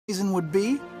reason would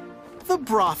be the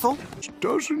brothel.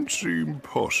 Doesn't seem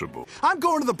possible. I'm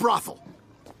going to the brothel.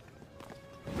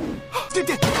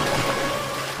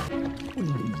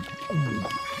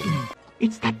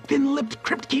 It's that thin-lipped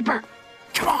crypt keeper.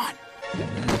 Come on.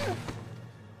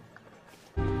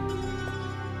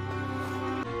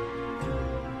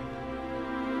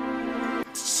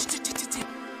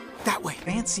 That way.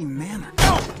 Fancy manner.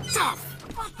 Oh, tough.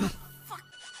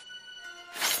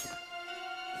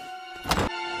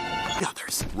 The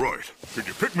others. Right. Can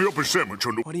you pick me up a sandwich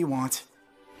on the... What do you want?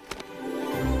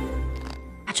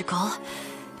 Magical.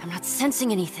 I'm not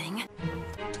sensing anything.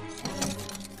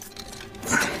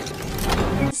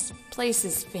 This place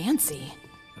is fancy.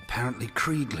 Apparently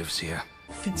Krieg lives here.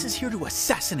 Vince is here to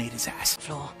assassinate his ass.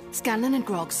 Floor. Scanlan and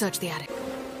Grog search the attic.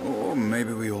 Or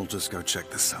maybe we all just go check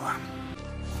the cellar.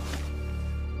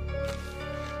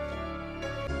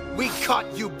 We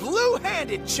caught you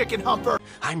blue-handed, chicken humper!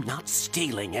 I'm not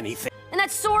stealing anything. And that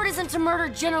sword isn't to murder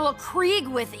General Krieg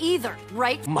with either,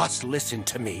 right? Must listen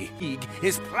to me. Krieg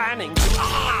is planning to...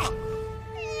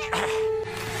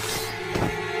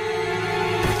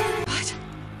 What?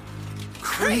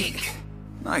 Krieg!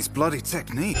 Nice bloody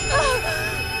technique.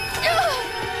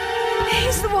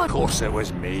 He's the one! Of course it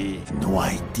was me. No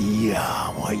idea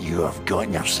what you have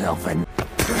gotten yourself in.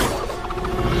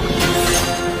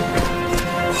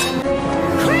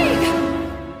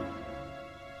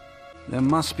 There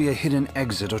must be a hidden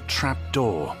exit or trap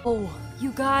door. Oh,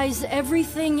 you guys,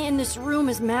 everything in this room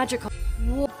is magical.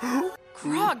 Whoa.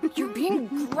 Grog, you're being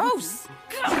gross.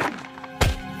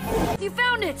 You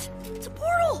found it! It's a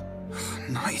portal!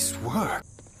 Nice work.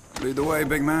 Lead the way,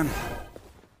 big man.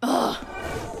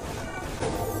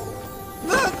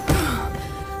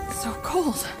 So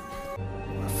cold.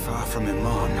 We're far from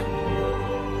Iman.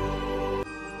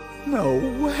 No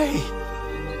way!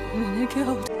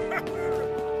 Killed.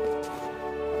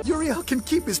 Uriel can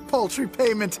keep his paltry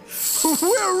payment.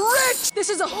 We're rich! This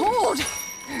is a horde!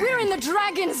 We're in the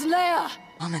dragon's lair!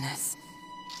 Ominous.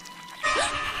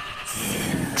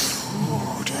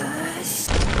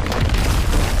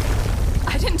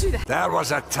 I didn't do that. There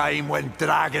was a time when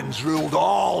dragons ruled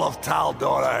all of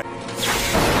Tal'Dorei.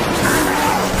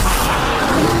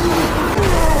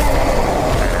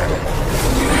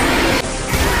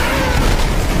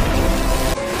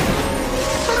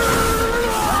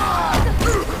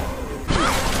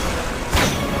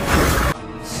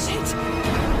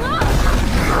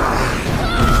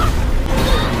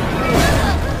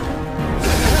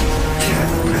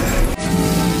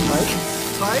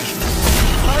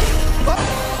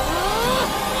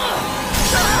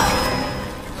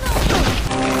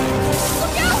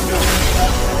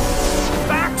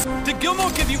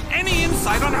 Give you any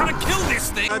insight on how to kill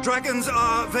this thing? Dragons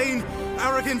are vain,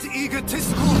 arrogant,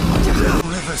 egotistical.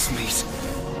 Rivers meet.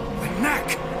 The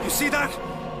neck! You see that?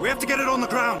 We have to get it on the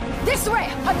ground. This way!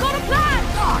 I've got a plan!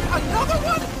 God, another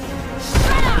one?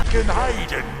 Shut up! You can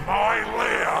hide in my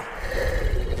lair.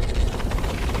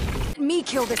 Let me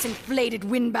kill this inflated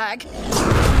windbag.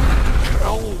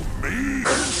 Tell me.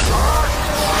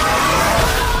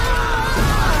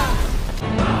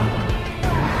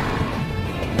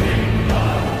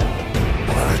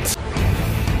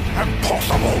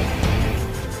 Impossible!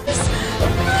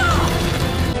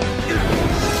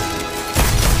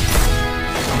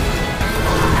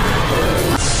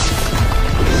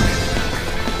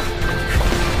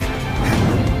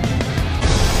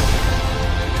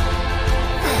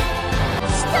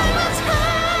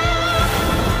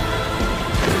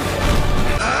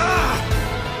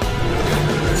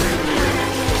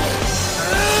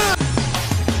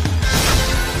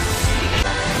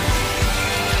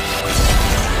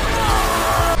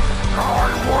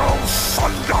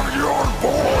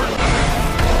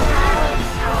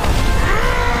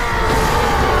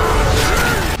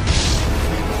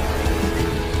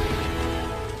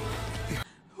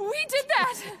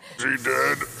 Is he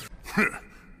dead?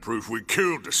 Proof we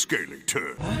killed the scaly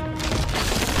turd.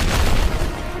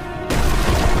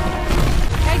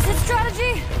 Exit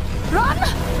strategy? Run!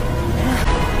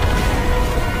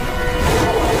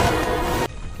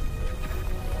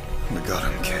 We got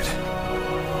him, kid.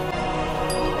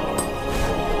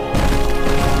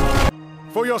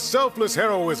 For your selfless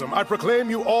heroism, I proclaim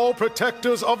you all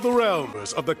protectors of the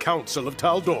realms of the Council of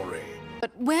Tal'Dorei.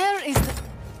 But where is the...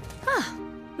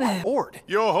 Ord.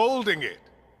 You're holding it.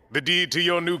 The deed to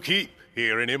your new keep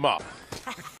here in Imam.